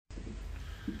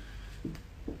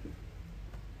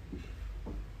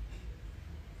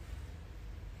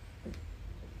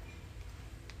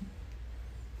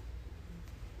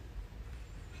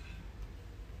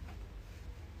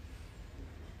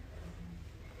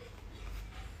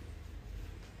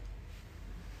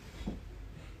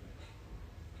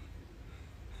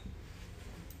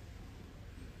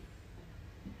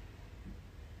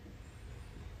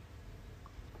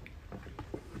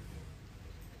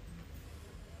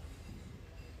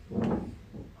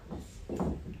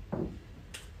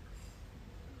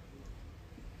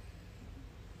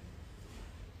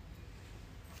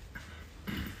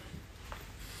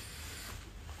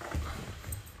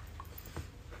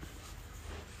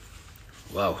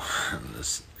Wow,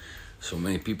 there's so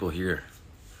many people here.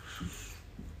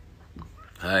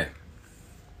 Hi.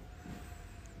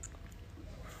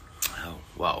 Oh,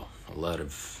 wow, a lot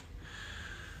of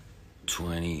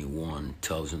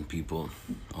 21,000 people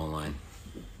online.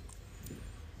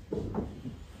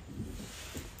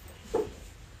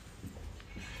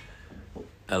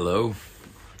 Hello.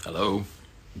 Hello.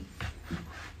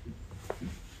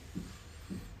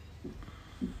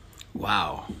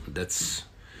 Wow, that's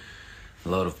a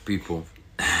lot of people.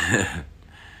 How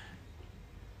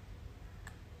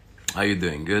you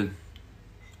doing? Good?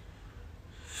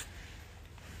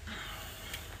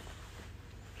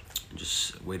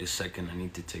 Just wait a second, I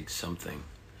need to take something.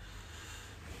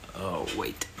 Oh,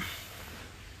 wait.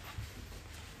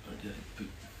 Where did I put?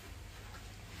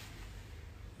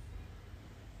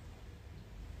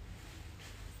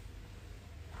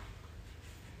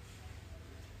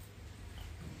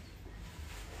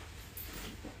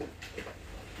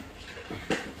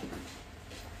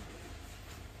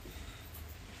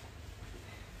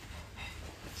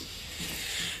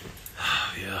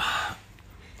 Yeah.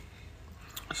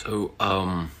 So,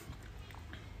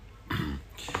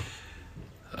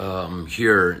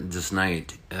 here this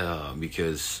night,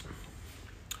 because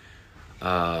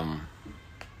I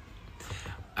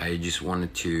just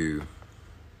wanted to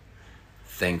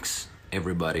thanks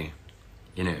everybody,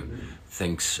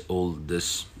 thanks all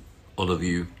of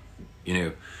you,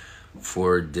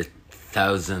 for the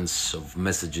thousands of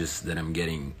messages that I'm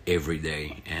getting every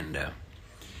day, and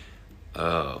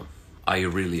I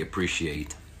really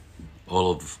appreciate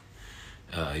all of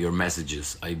your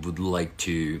messages. I would like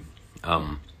to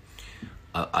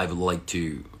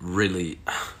really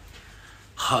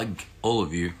hug all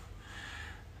of you,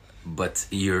 but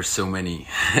you're so many,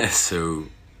 so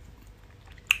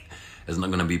it's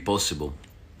not gonna be possible,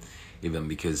 even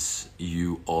because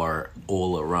you are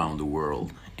all around the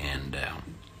world, and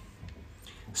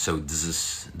so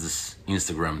this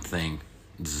Instagram thing.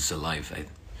 This is a life,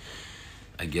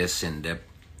 I guess, and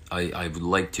I would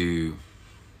like to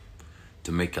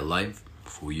make a live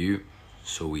for you,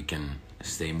 so we can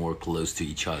stay more close to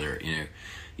each other,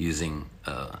 using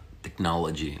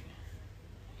technology.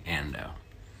 And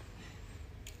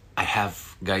I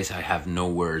have no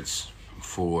words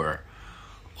for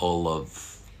all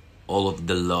of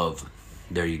the love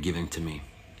that you're giving to me.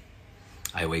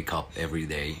 I wake up every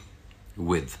day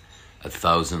with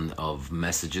 1,000 of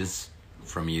messages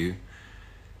from you.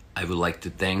 I would like to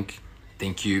thank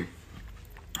you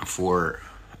for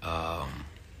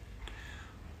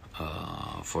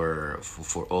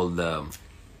for all the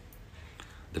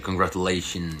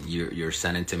congratulation you're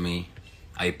sending to me.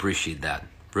 I appreciate that,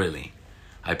 really.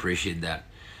 I appreciate that,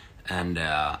 and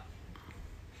I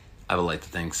would like to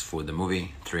thanks for the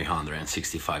movie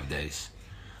 365 days.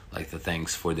 Like to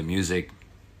thanks for the music,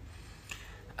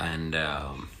 and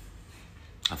I'm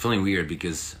feeling weird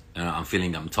because I'm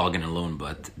feeling I'm talking alone,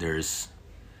 but there's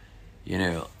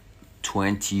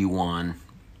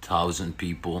 21,000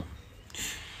 people,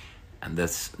 and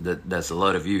that's a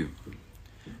lot of you.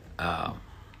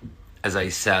 As I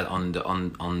said on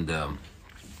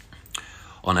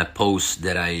a post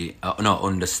that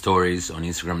on the stories on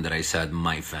Instagram, that I said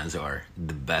my fans are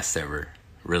the best ever,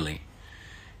 really,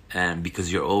 and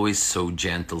because you're always so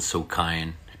gentle, so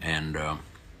kind, and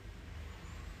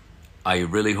I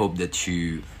really hope that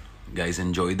you guys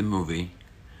enjoy the movie,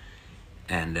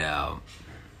 and I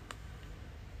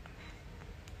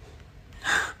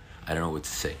don't know what to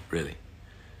say, really.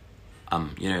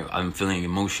 I'm feeling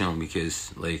emotional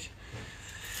because, like,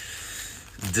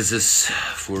 this is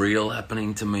for real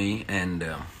happening to me, and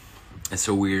it's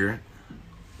so weird.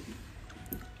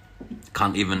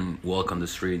 Can't even walk on the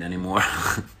street anymore,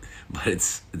 but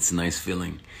it's a nice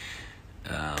feeling.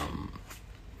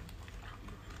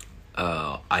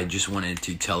 I just wanted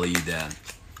to tell you that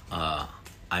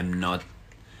I'm not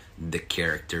the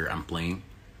character I'm playing,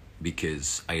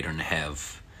 because I don't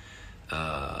have.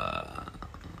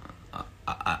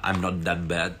 I'm not that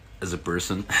bad as a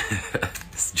person.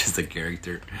 It's just a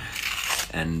character,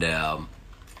 and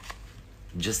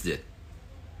just it.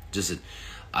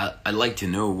 I'd like to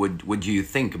know what do you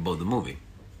think about the movie.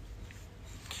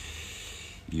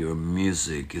 Your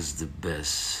music is the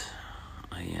best.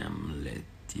 I am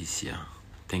Leticia.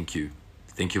 Thank you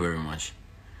very much.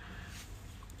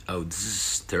 Oh, this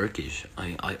is Turkish.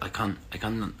 I can't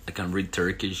read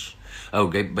Turkish. Oh,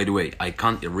 okay, by the way, I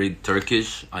can't read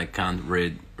Turkish. I can't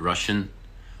read Russian,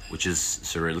 which is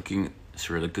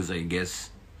Cyrillicus, I guess.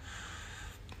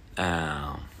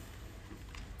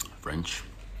 French.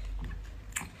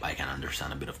 I can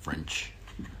understand a bit of French.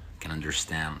 I can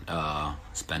understand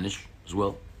Spanish as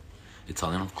well.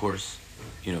 Italian, of course.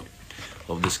 You know,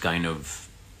 of this kind of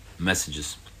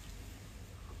messages.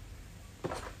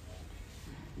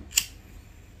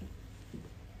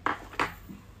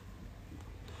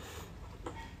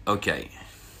 Okay.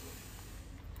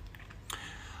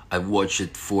 I've watched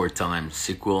it 4 times.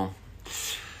 Sequel,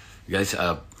 guys.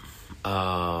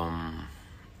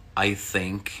 I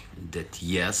think that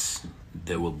yes,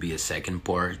 there will be a second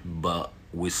part, but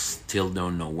we still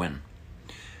don't know when.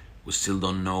 We still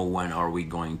don't know when are we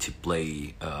going to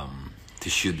play to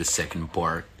shoot the second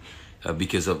part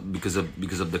because of the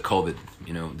COVID,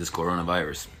 this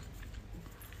coronavirus.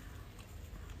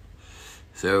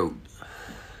 So,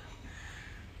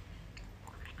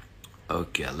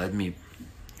 okay, let me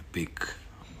pick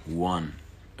one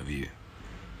of you.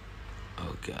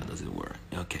 Okay, does it work?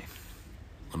 Okay,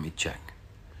 let me check.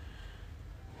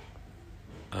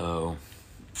 Oh.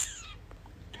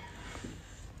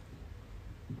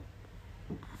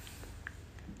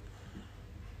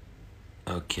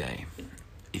 Okay,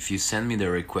 if you send me the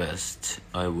request,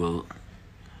 I will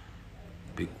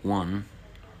pick one.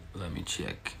 Let me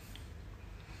check.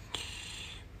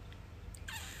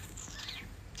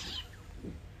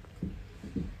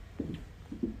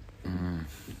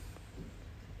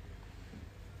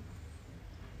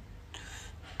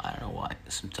 I don't know why.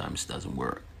 Sometimes it doesn't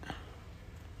work.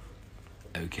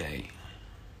 Okay.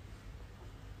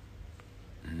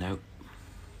 Nope.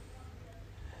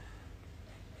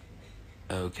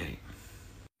 Okay.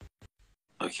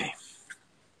 Okay.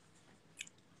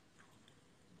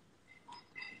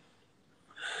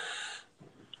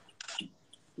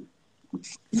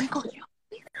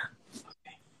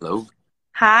 Hello?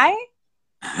 Hi?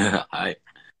 Hi.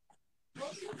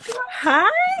 Hi?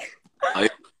 Hi.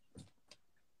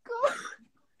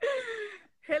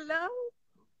 Hello?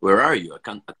 Where are you? I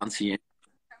can't see you.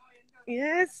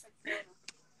 Yes.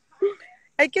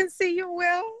 I can see you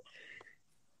well.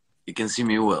 You can see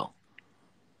me well.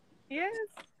 Yes.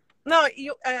 No,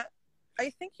 I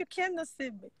think you cannot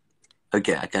see me.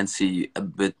 Okay, I can see you a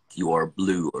bit. You are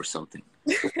blue or something.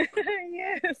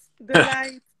 Yes, the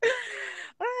light.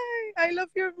 I love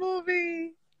your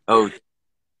movie. Oh,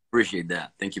 appreciate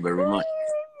that. Thank you very much.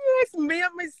 Yes, me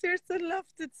and my sister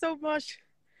loved it so much.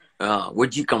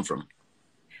 Where'd you come from?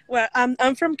 Well,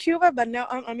 I'm from Cuba, but now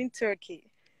I'm in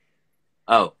Turkey.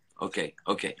 Oh, okay.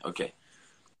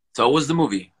 So, how was the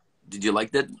movie? Did you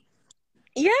like that?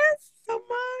 Yes, so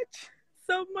much.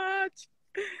 So much.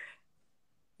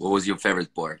 What was your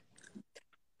favorite part?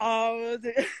 Oh,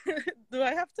 do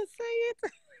I have to say it?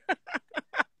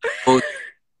 Oh,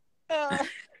 Uh,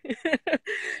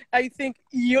 I think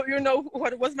you know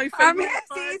what was my favorite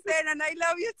part. And I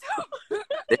love you too.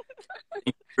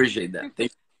 appreciate that.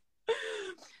 Thank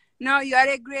No, you are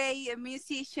a great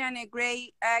musician, a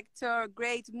great actor,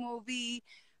 great movie.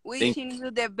 thank Wishing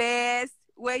you the best.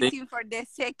 thank Waiting for the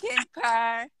second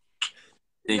part.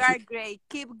 You thank you. are great.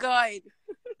 Keep going.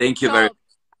 Thank you very So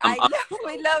I'm, I'm,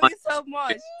 we love you so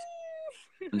much.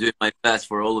 I'm doing my best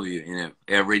for all of you.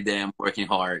 Every day I'm working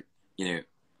hard.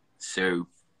 So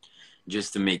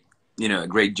just to make a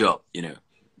great job. Yeah,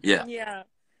 Yeah.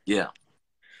 yeah,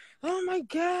 Oh my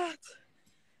God.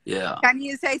 yeah. Can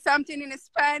you say something in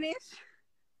Spanish?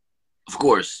 Of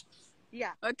course.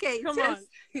 Yeah. Okay, Come just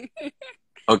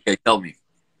Okay, tell me.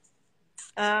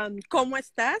 ¿Cómo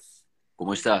estás?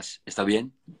 ¿Cómo estás? ¿Está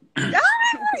bien? Ay,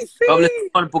 Habla sí.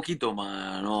 un poquito,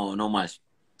 no más.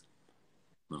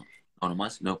 No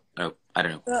más. No, I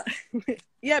don't know.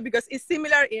 Yeah, because it's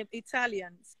similar in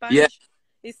Italian. Yeah. Spanish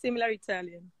is similar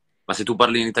Italian. Ma se tu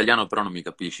parli in italiano, però non mi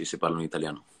capisci se parlo in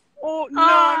italiano. Oh, no,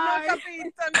 Ay.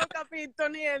 no capito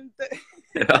niente.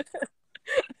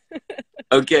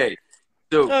 Okay.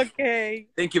 So, Okay.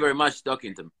 thank you very much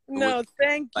talking to me. No,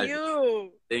 thank Pleasure.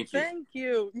 you. Thank you. Thank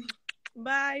you.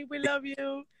 Bye. We love you.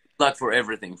 Good luck for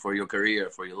everything, for your career,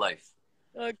 for your life.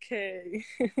 Okay.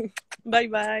 Bye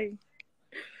bye.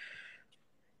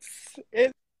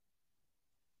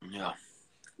 Yeah.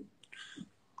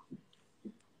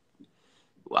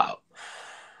 Wow.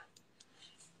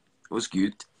 It was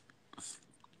good.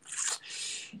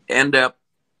 And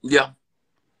yeah,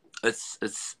 it's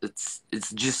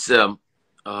just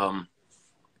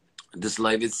this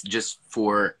life is just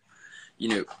for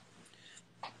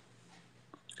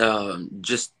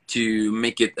just to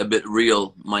make it a bit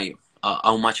real. My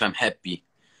how much I'm happy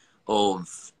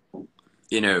of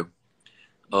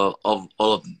of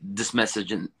all of this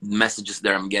messages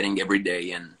that I'm getting every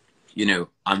day, and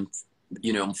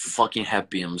I'm fucking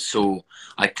happy.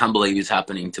 I can't believe it's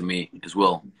happening to me as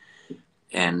well,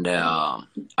 and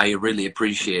I really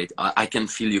appreciate. I can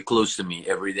feel you close to me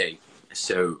every day.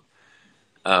 So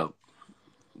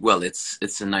well, it's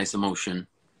a nice emotion.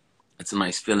 It's a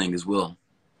nice feeling as well.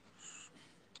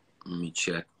 Let me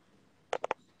check.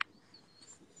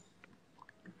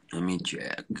 Let me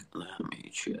check. Let me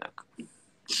check.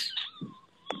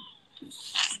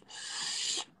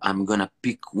 I'm gonna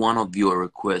pick one of your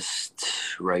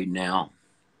requests right now.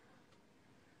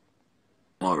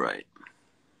 All right,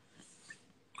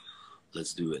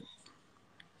 let's do it.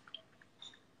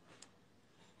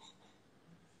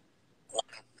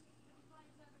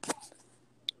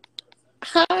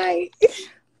 Hi.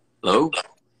 Hello?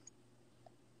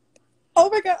 Oh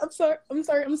my god, I'm sorry. I'm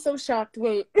sorry. I'm so shocked.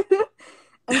 Wait.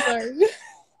 I'm sorry.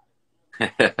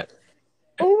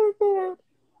 Oh my god.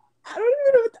 I don't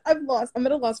even know what I'm lost. I'm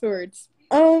at a loss for words.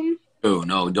 Oh,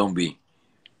 no, don't be.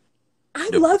 I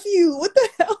Don't. love you. What the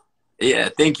hell? Yeah,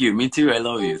 thank you. Me too. I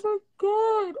love you. Oh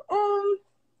my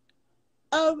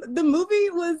god. The movie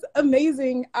was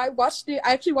amazing. I watched it.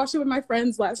 I actually watched it with my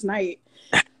friends last night.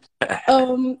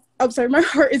 I'm sorry. My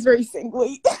heart is racing.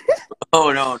 Wait.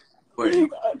 Oh, no. Oh my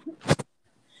god.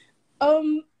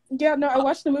 Yeah, no, I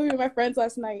watched the movie with my friends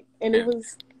last night, and it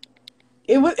was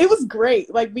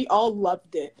great. Like, we all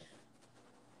loved it.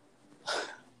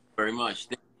 Very much.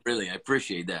 Really, I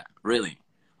appreciate that. Really.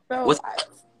 So, What's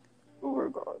oh my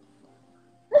god.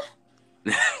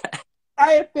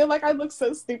 I feel like I look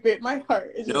so stupid. My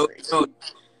heart is just no, racing. no,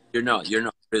 you're not. You're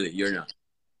not. Really, you're not.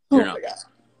 Oh You're my not. god.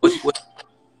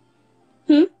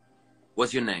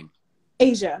 What's your name?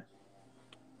 Asia.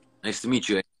 Nice to meet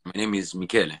you. My name is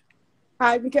Michele.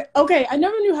 Hi, because okay, I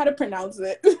never knew how to pronounce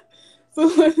it. So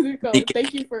let's go. Michele.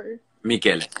 Thank you for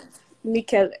Michele.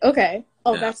 Michele. Okay.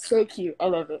 Oh, Yeah. that's so cute. I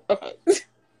love it. Okay.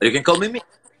 You can call me Mi.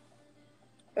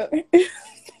 I'm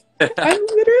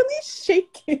literally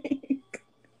shaking.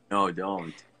 No,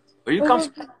 don't. Where you Oh come my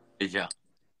from, Asia?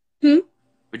 Hmm?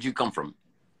 Where'd you come from?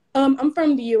 I'm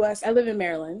from the US. I live in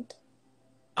Maryland.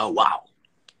 Oh, wow.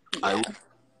 Yeah.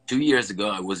 2 years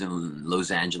ago, I was in Los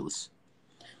Angeles.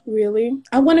 Really?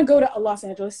 I want to go to Los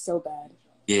Angeles so bad.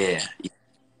 Yeah,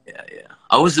 yeah.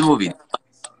 How was the movie?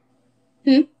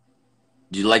 Hmm?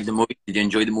 Did you like the movie? Did you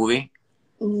enjoy the movie?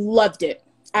 Loved it.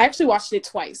 I actually watched it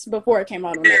twice before it came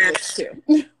out on Netflix too.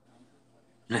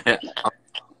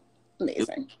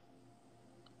 Amazing.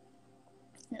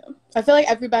 Yeah. I feel like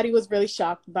everybody was really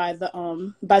shocked by the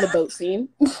boat scene.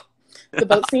 The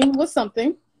boat scene was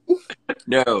something.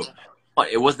 No. What,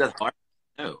 it was that hard?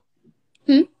 No.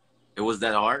 Hmm? It was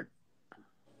that hard?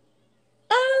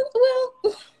 Well,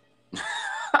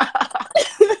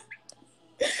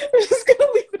 we're just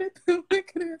gonna leave it at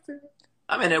that.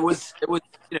 I mean, it was, it was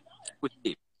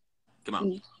deep. Come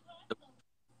on.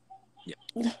 Yeah.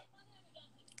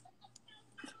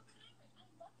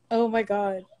 Oh my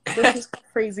god, this is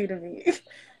crazy to me.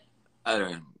 I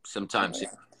don't know. Sometimes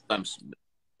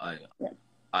I,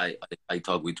 I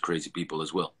talk with crazy people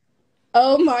as well.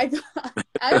 Oh my god,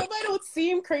 I hope I don't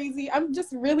seem crazy. I'm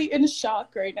just really in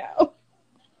shock right now.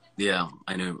 Yeah,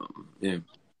 I know. Yeah.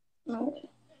 No.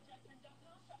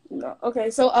 No. Okay,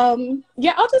 so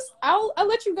yeah, I'll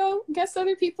let you go guess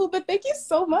other people, but thank you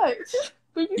so much.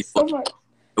 Thank you so much.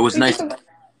 It was Thank you nice. so much.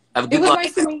 Have a It good was luck.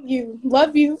 nice to meet you.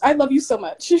 Love you. I love you so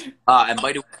much. And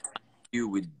by the way, you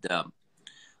with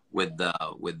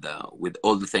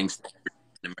all the things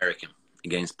in America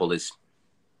against police.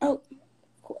 Oh, of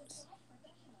course.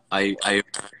 I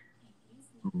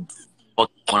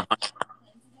 100.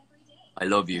 I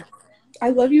love you. I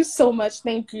love you so much.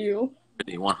 Thank you.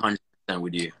 Really, 100%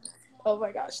 with you. Oh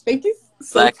my gosh. Thank you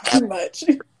so Black. much.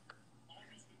 Oh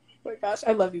my gosh.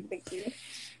 I love you. Thank you.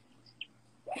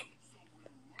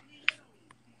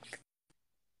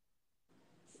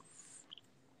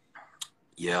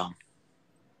 Yeah.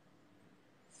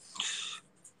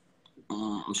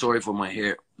 I'm sorry for my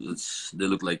hair. They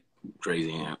look like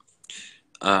crazy hair.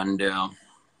 And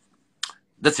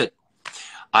that's it.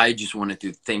 I just wanted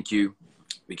to thank you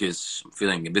because I'm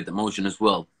feeling a bit emotional as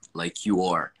well, like you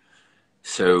are.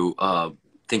 So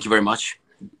thank you very much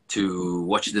to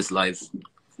watch this live.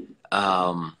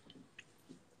 Um,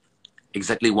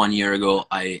 exactly 1 year ago,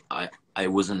 I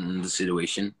wasn't in the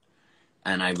situation,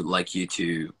 and I would like you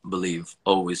to believe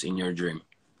always in your dream,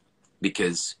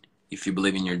 because if you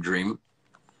believe in your dream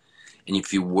and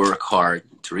if you work hard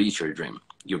to reach your dream,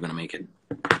 you're gonna make it.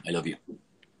 I love you.